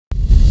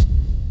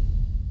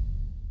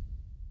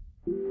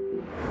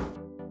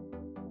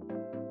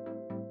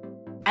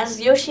As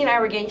Yoshi and I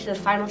were getting to the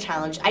final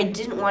challenge, I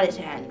didn't want it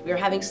to end. We were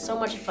having so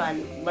much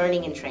fun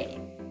learning and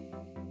training.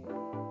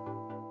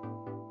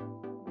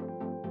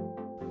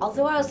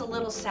 Although I was a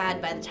little sad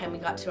by the time we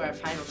got to our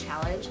final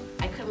challenge,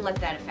 I couldn't let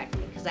that affect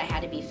me because I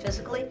had to be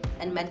physically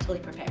and mentally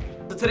prepared.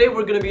 So today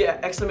we're going to be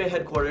at XMA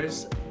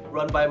Headquarters,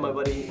 run by my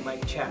buddy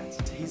Mike Chen.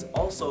 He's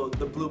also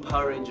the Blue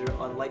Power Ranger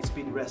on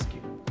Lightspeed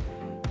Rescue.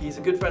 He's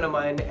a good friend of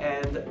mine,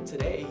 and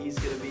today he's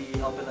going to be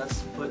helping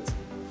us put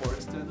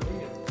Forrest through the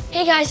ringer.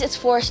 Hey guys, it's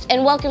Forrest,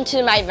 and welcome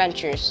to my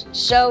adventures.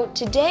 So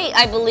today,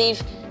 I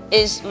believe,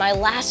 is my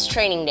last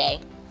training day.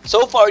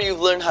 So far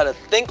you've learned how to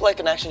think like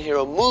an action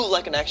hero, move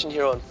like an action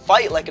hero, and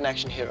fight like an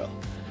action hero.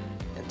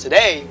 And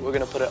today we're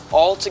going to put it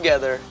all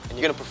together, and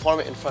you're going to perform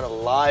it in front of a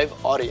live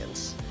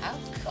audience. Oh,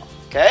 cool.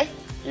 Okay?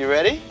 You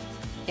ready?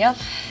 Yep.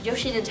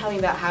 Yoshi didn't tell me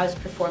about how I was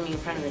performing in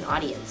front of an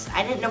audience.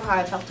 I didn't know how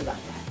I felt about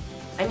that.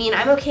 I mean,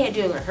 I'm okay at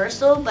doing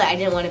rehearsal, but I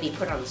didn't want to be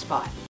put on the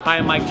spot. Hi,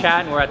 I'm Mike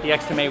Chen, and we're at the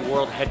XMA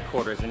World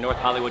Headquarters in North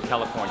Hollywood,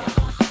 California.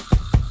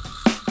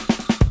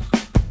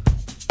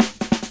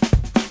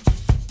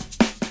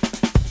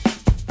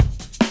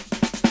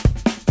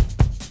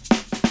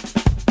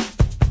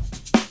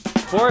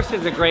 Forrest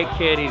is a great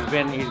kid. He's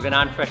been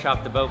on fresh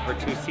off the boat for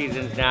 2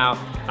 seasons now.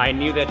 I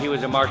knew that he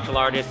was a martial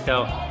artist,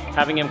 so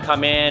having him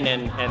come in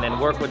and then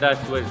work with us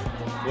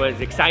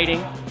was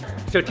exciting.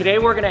 So today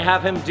we're gonna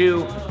have him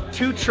do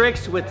 2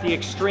 tricks with the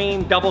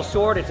Xtreme double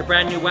sword. It's a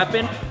brand new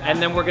weapon. And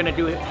then we're gonna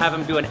have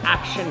him do an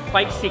action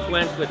fight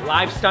sequence with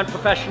live stunt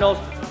professionals,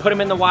 put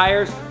him in the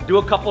wires, do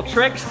a couple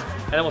tricks,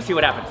 and then we'll see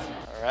what happens.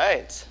 All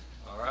right.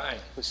 All right.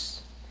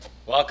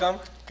 Welcome.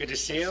 Good to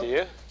see you. See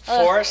you.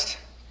 Forrest,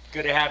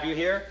 good to have you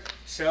here.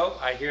 So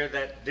I hear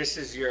that this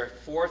is your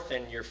 4th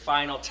and your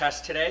final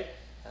test today.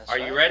 Are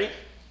you ready?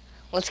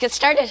 Let's get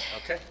started.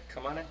 Okay,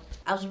 come on in.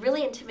 I was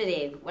really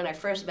intimidated when I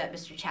first met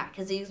Mr. Chat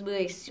because he was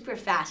moving super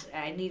fast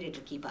and I needed to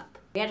keep up.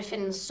 We had to fit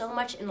in so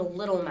much in a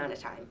little amount of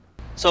time.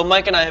 So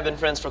Mike and I have been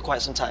friends for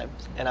quite some time,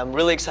 and I'm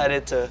really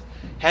excited to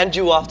hand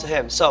you off to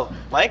him. So,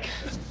 Mike,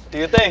 do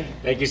your thing.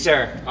 Thank you,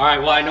 sir. All right,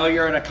 well, I know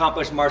you're an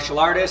accomplished martial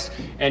artist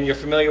and you're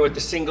familiar with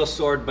the single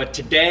sword, but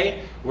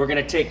today we're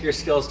gonna take your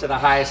skills to the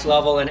highest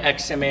level in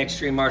XMA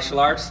Extreme Martial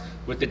Arts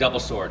with the double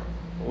sword.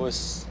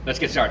 Let's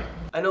get started.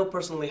 I know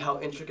personally how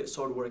intricate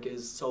sword work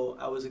is, so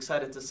I was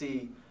excited to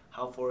see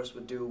how Forrest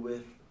would do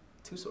with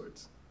 2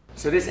 swords.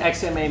 So this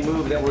XMA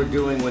move that we're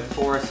doing with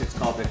Forrest, it's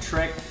called the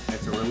trick.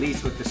 It's a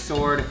release with the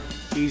sword.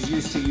 He's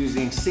used to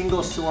using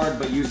single sword,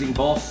 but using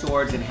both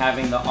swords and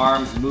having the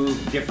arms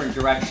move different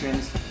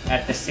directions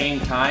at the same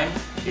time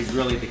is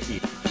really the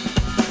key.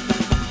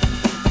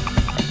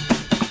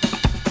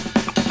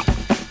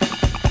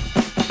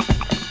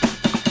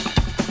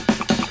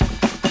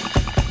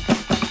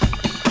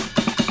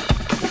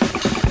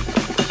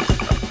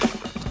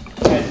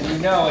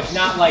 No, it's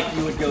not like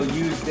you would go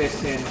use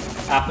this in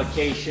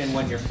application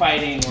when you're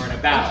fighting or in a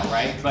battle,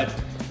 right? But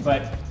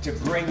to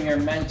bring your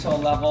mental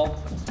level,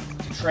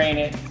 to train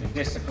it, the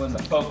discipline,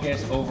 the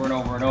focus over and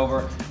over and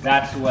over,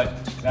 that's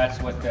what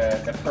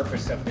the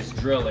purpose of this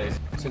drill is.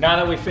 So now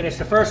that we finished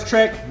the first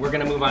trick, we're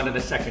gonna move on to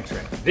the second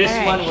trick. This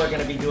one we're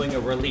gonna be doing a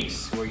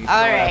release where you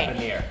throw it up in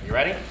the air. You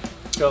ready?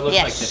 So it looks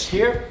like this.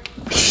 Here.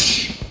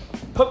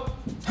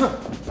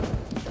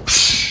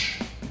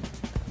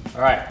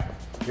 All right.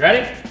 You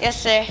ready?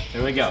 Yes, sir.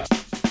 Here we go.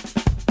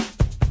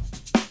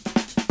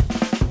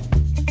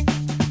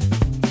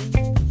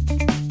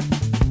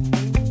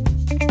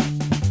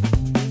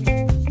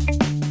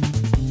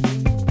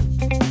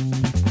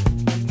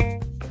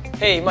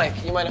 Hey, Mike,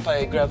 you mind if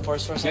I grab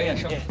Forrest for a second?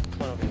 Yeah, sure. Yeah,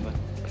 come on over here, bud.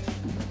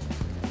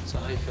 So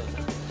how you feeling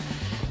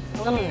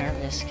now? A little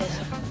nervous because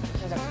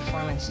of the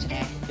performance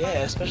today. Yeah,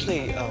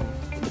 especially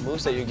the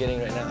moves that you're getting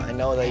right now. I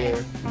know that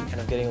you're kind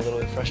of getting a little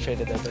bit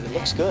frustrated there, but it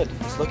looks good.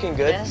 It's looking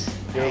good. Yes.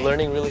 You're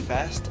learning really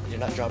fast. You're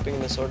not dropping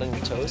the sword on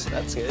your toes.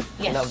 That's good. Yes.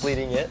 You're not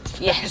bleeding yet.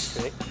 Yes. That's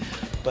great.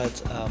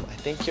 But I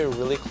think you're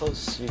really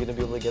close. You're going to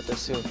be able to get this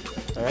soon.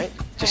 All right?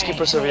 Just keep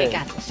persevering. I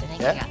got this. I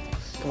think I got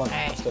this. Come on, All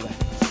right. let's go back.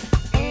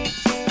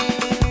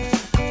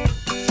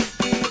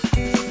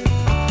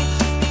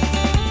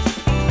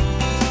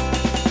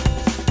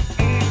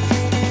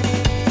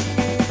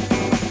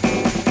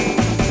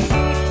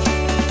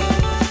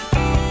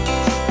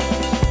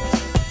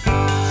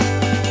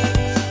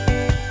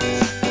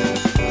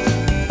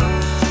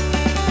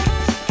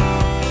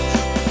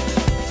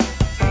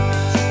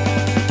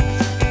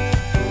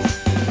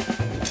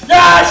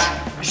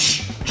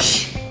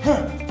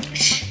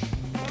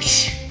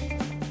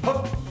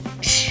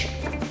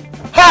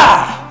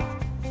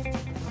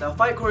 Now,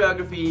 fight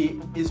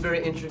choreography is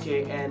very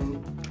intricate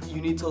and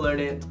you need to learn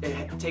it.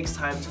 It takes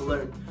time to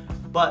learn.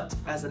 But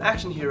as an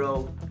action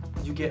hero,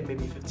 you get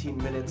maybe 15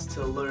 minutes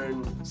to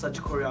learn such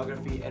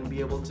choreography and be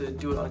able to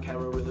do it on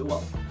camera really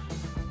well.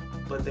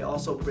 But they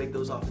also break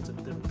those off into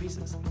different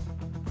pieces.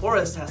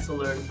 Forrest has to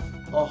learn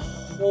a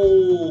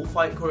whole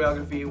fight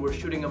choreography. We're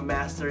shooting a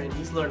master and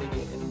he's learning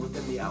it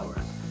within the hour.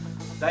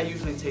 That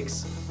usually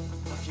takes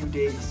a few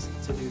days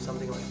to do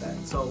something like that.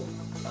 So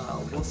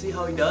we'll see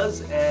how he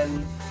does,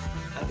 and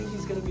I think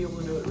he's going to be able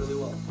to do it really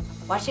well.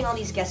 Watching all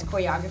these guest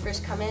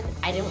choreographers come in,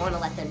 I didn't want to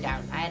let them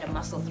down. I had to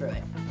muscle through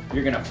it.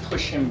 You're gonna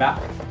push him back,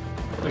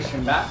 push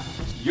him back.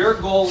 Your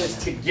goal is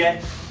to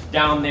get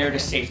down there to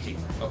safety,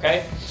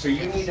 okay? So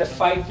you need to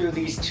fight through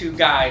these two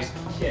guys.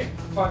 Kick,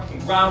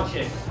 fucking round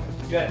kick.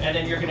 Good, and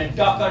then you're gonna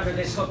duck under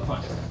this hook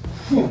punch.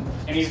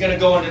 And he's gonna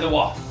go into the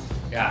wall.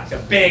 Yeah, it's a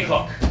big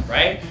hook,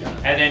 right?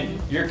 And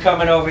then you're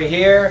coming over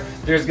here.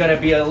 There's gonna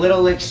be a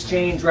little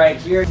exchange right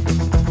here.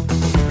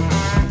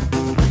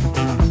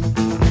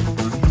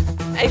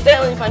 I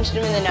accidentally punched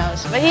him in the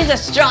nose, but he's a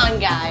strong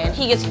guy and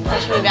he gets to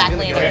punch me back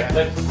later.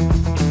 Okay,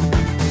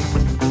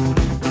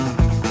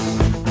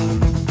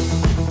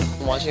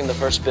 I'm watching the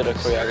first bit of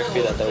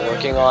choreography that they're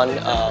working on.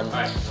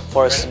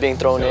 Forrest is being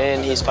thrown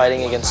in. He's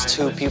fighting against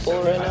two people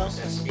right now.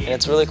 And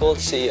it's really cool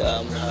to see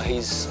how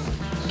he's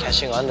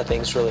catching on to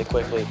things really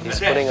quickly. He's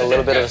putting a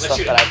little bit of the stuff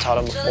that I've taught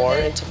him before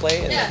into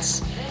play, and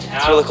it's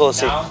really cool to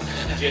see.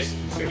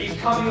 So he's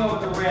coming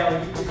over the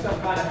rail, you do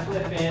some kind of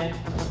flip in,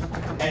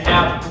 and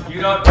now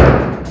you don't,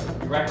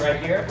 you're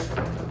right here.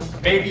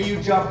 Maybe you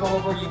jump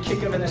over, you kick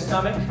him in the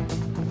stomach.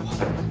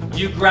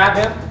 You grab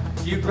him,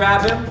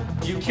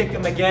 you kick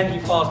him again, he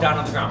falls down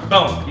on the ground.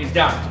 Boom, he's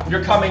down.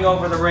 You're coming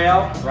over the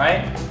rail,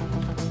 right?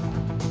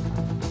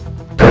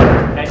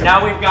 And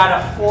now we've got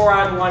a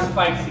 4-on-1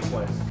 fight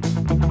sequence.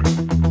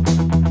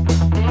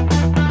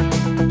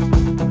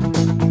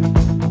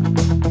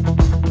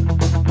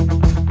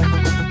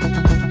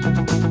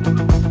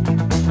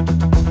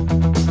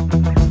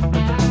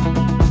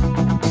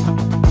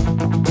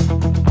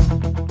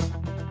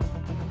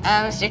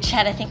 Mr.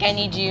 Chet, I think I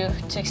need you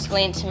to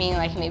explain to me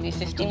like maybe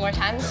 15 more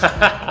times,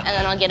 and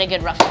then I'll get a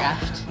good rough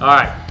draft. All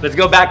right, let's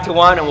go back to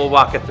one and we'll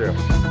walk it through.